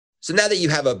So now that you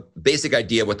have a basic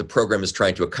idea of what the program is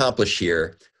trying to accomplish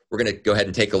here, we're going to go ahead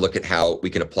and take a look at how we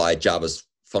can apply Java's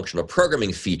functional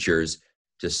programming features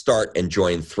to start and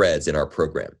join threads in our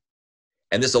program.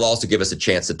 And this will also give us a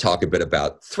chance to talk a bit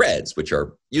about threads, which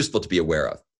are useful to be aware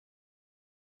of.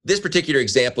 This particular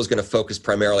example is going to focus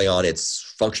primarily on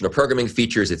its functional programming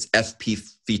features, its FP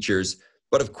features,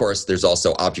 but of course, there's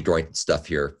also object-oriented stuff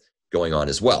here going on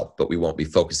as well, but we won't be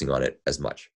focusing on it as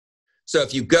much. So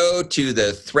if you go to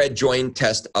the thread join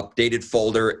test updated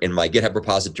folder in my GitHub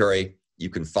repository, you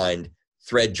can find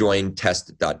thread join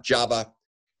test.java,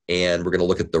 and we're going to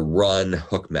look at the run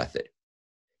hook method.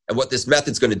 And what this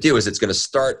method's going to do is it's going to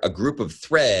start a group of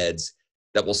threads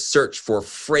that will search for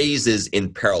phrases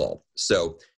in parallel.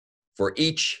 So for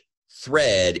each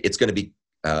thread, it's going to be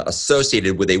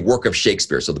associated with a work of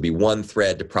Shakespeare. So there'll be one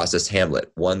thread to process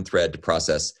Hamlet, one thread to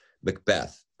process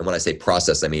Macbeth. And when I say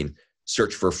process, I mean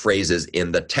search for phrases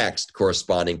in the text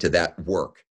corresponding to that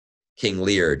work. King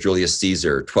Lear, Julius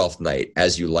Caesar, Twelfth Night,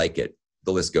 As You Like It.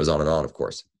 The list goes on and on, of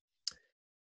course.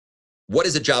 What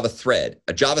is a Java thread?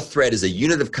 A Java thread is a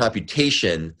unit of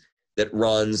computation that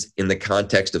runs in the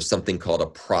context of something called a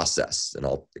process. And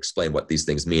I'll explain what these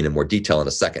things mean in more detail in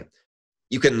a second.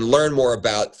 You can learn more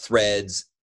about threads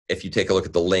if you take a look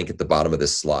at the link at the bottom of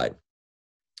this slide.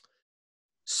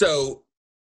 So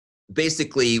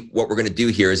basically what we're going to do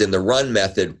here is in the run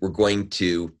method, we're going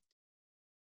to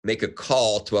make a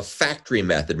call to a factory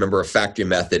method. Remember, a factory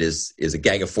method is a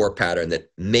gang of four pattern that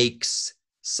makes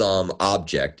some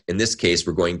object. In this case,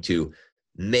 we're going to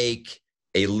make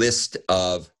a list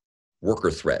of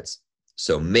worker threads.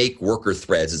 So make worker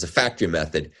threads is a factory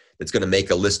method that's going to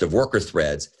make a list of worker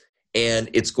threads. And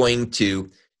it's going to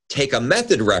take a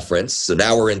method reference. So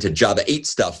now we're into Java 8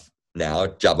 stuff now,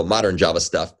 modern Java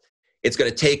stuff. It's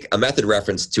going to take a method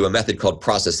reference to a method called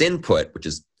process input, which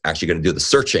is actually going to do the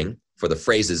searching for the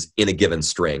phrases in a given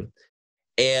string.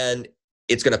 And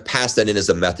it's going to pass that in as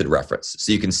a method reference.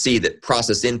 So you can see that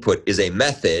process input is a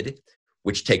method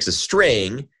which takes a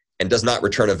string and does not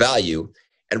return a value.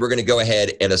 And we're going to go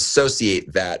ahead and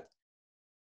associate that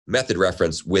method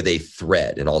reference with a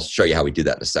thread. And I'll show you how we do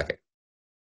that in a second.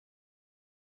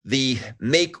 The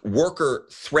make worker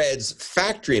threads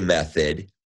factory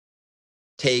method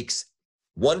takes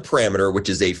one parameter, which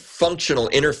is a functional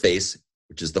interface,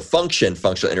 which is the functional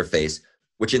interface,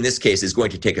 which in this case is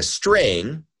going to take a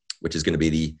string, which is going to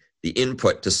be the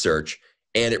input to search,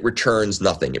 and it returns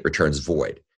nothing. It returns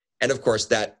void. And of course,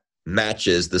 that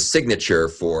matches the signature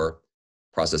for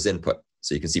process input.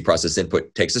 So you can see process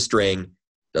input takes a string,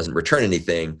 doesn't return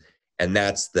anything, and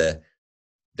that's the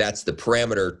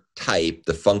parameter type,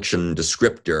 the function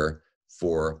descriptor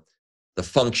for the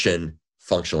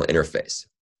functional interface.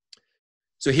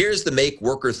 So here's the make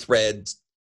worker threads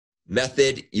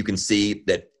method. You can see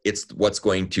that it's what's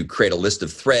going to create a list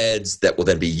of threads that will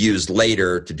then be used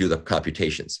later to do the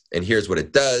computations. And here's what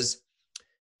it does.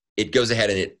 It goes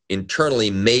ahead and it internally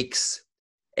makes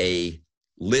a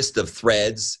list of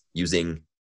threads using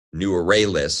new array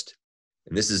list.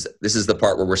 And this is the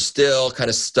part where we're still kind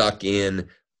of stuck in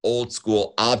old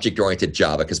school object-oriented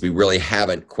Java because we really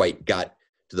haven't quite got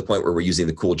to the point where we're using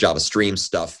the cool Java Stream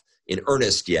stuff in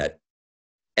earnest yet.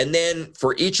 And then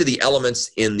for each of the elements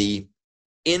in the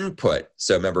input,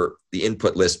 so remember the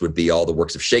input list would be all the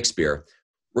works of Shakespeare,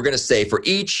 we're going to say for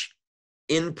each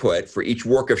input, for each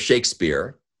work of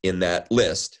Shakespeare in that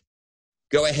list,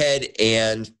 go ahead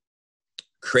and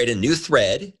create a new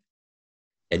thread.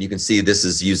 And you can see this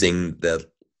is using the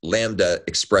Lambda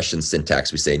expression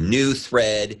syntax. We say new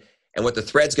thread. And what the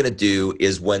thread's going to do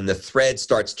is when the thread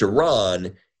starts to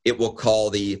run, it will call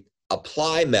the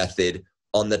apply method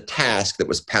on the task that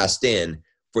was passed in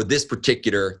for this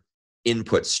particular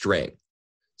input string.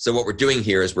 So what we're doing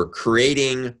here is we're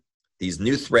creating these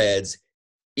new threads,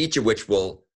 each of which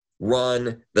will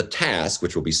run the task,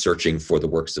 which will be searching for the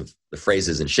works of the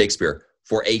phrases in Shakespeare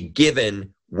for a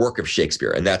given work of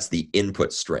Shakespeare, and that's the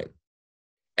input string.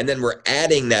 And then we're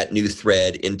adding that new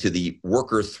thread into the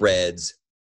worker threads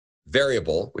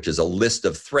variable, which is a list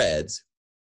of threads.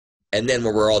 And then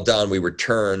when we're all done, we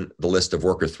return the list of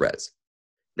worker threads.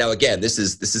 Now, again, this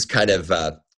is kind of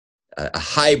a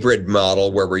hybrid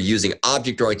model where we're using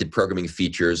object-oriented programming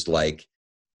features like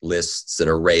lists and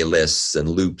array lists and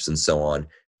loops and so on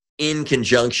in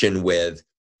conjunction with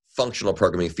functional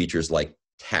programming features like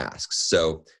tasks.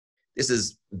 So this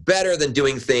is better than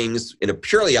doing things in a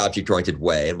purely object-oriented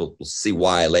way, and we'll see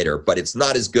why later, but it's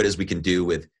not as good as we can do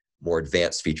with more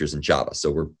advanced features in Java.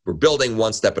 So we're building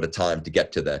one step at a time to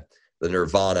get to the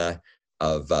nirvana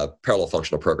of parallel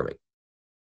functional programming.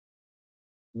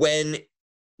 When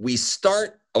we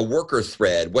start a worker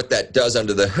thread, what that does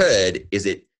under the hood is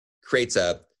it creates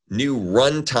a new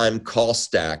runtime call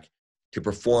stack to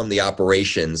perform the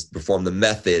operations, perform the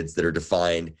methods that are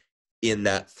defined in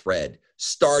that thread,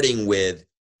 starting with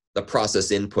the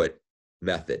process input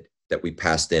method that we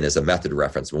passed in as a method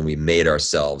reference when we made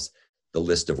ourselves the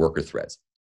list of worker threads.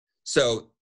 So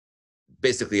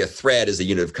basically a thread is a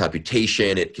unit of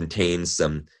computation. It contains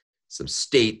some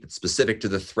state that's specific to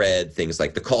the thread, things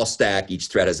like the call stack. Each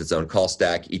thread has its own call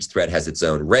stack. Each thread has its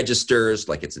own registers,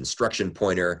 like its instruction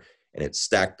pointer and its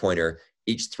stack pointer.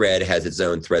 Each thread has its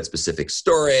own thread-specific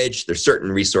storage. There's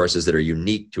certain resources that are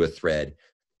unique to a thread.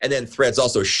 And then threads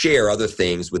also share other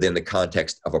things within the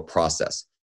context of a process.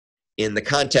 In the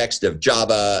context of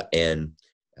Java and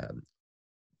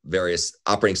various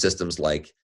operating systems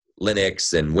like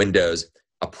Linux and Windows,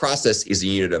 a process is a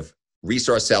unit of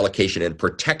resource allocation and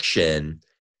protection.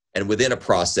 And within a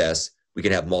process, we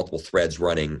can have multiple threads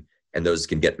running, and those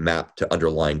can get mapped to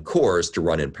underlying cores to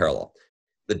run in parallel.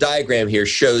 The diagram here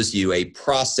shows you a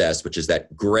process, which is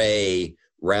that gray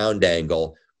round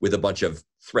angle with a bunch of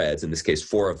threads, in this case,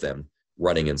 4 of them,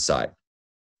 running inside.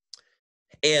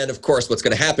 And of course, what's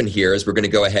going to happen here is we're going to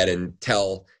go ahead and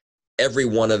tell every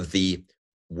one of the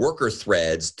worker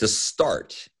threads to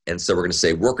start. And so we're going to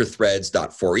say worker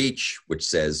threads.forEach, which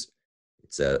says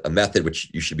it's a method which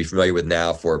you should be familiar with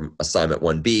now for assignment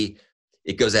 1B.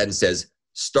 It goes ahead and says,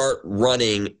 start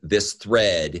running this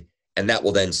thread, and that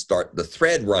will then start the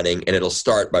thread running, and it'll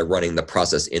start by running the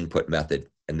process input method.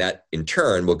 And that, in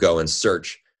turn, will go and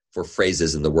search for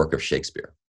phrases in the work of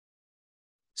Shakespeare.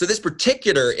 So this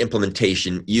particular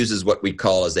implementation uses what we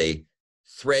call as a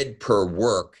thread per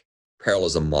work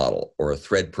parallelism model, or a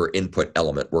thread per input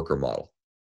element worker model.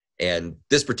 And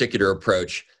this particular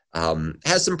approach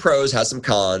has some pros, has some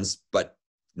cons, but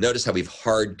notice how we've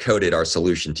hard-coded our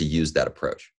solution to use that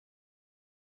approach.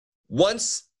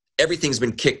 Once everything's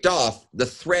been kicked off, the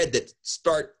thread that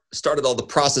started all the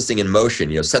processing in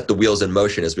motion, set the wheels in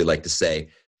motion, as we like to say,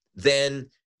 then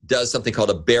does something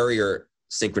called a barrier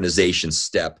synchronization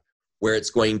step, where it's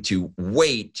going to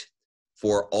wait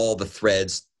for all the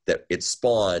threads that it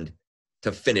spawned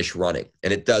to finish running.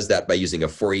 And it does that by using a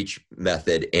for each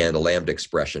method and a lambda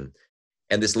expression.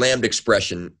 And this lambda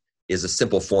expression is a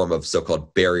simple form of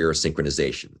so-called barrier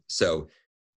synchronization. So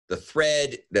the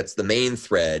thread that's the main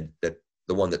thread, that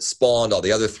the one that spawned all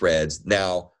the other threads,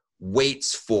 now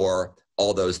waits for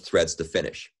all those threads to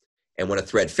finish. And when a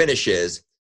thread finishes,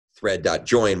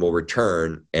 thread.join will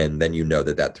return, and then you know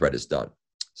that that thread is done.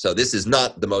 So this is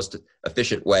not the most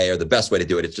efficient way or the best way to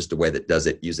do it. It's just a way that does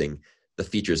it using the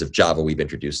features of Java we've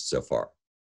introduced so far.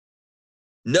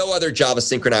 No other Java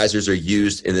synchronizers are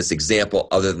used in this example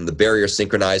other than the barrier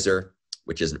synchronizer,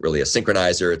 which isn't really a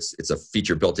synchronizer. It's a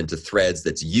feature built into threads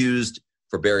that's used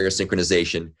for barrier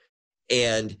synchronization.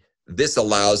 And this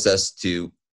allows us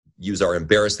to use our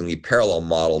embarrassingly parallel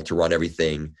model to run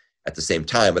everything at the same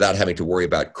time without having to worry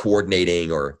about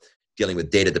coordinating or dealing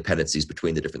with data dependencies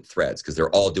between the different threads, because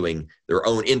they're all doing their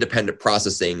own independent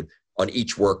processing on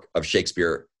each work of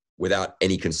Shakespeare without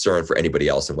any concern for anybody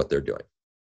else and what they're doing.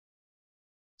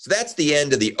 So that's the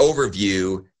end of the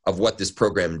overview of what this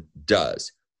program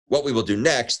does. What we will do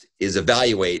next is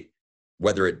evaluate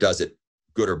whether it does it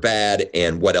good or bad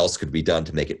and what else could be done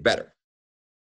to make it better.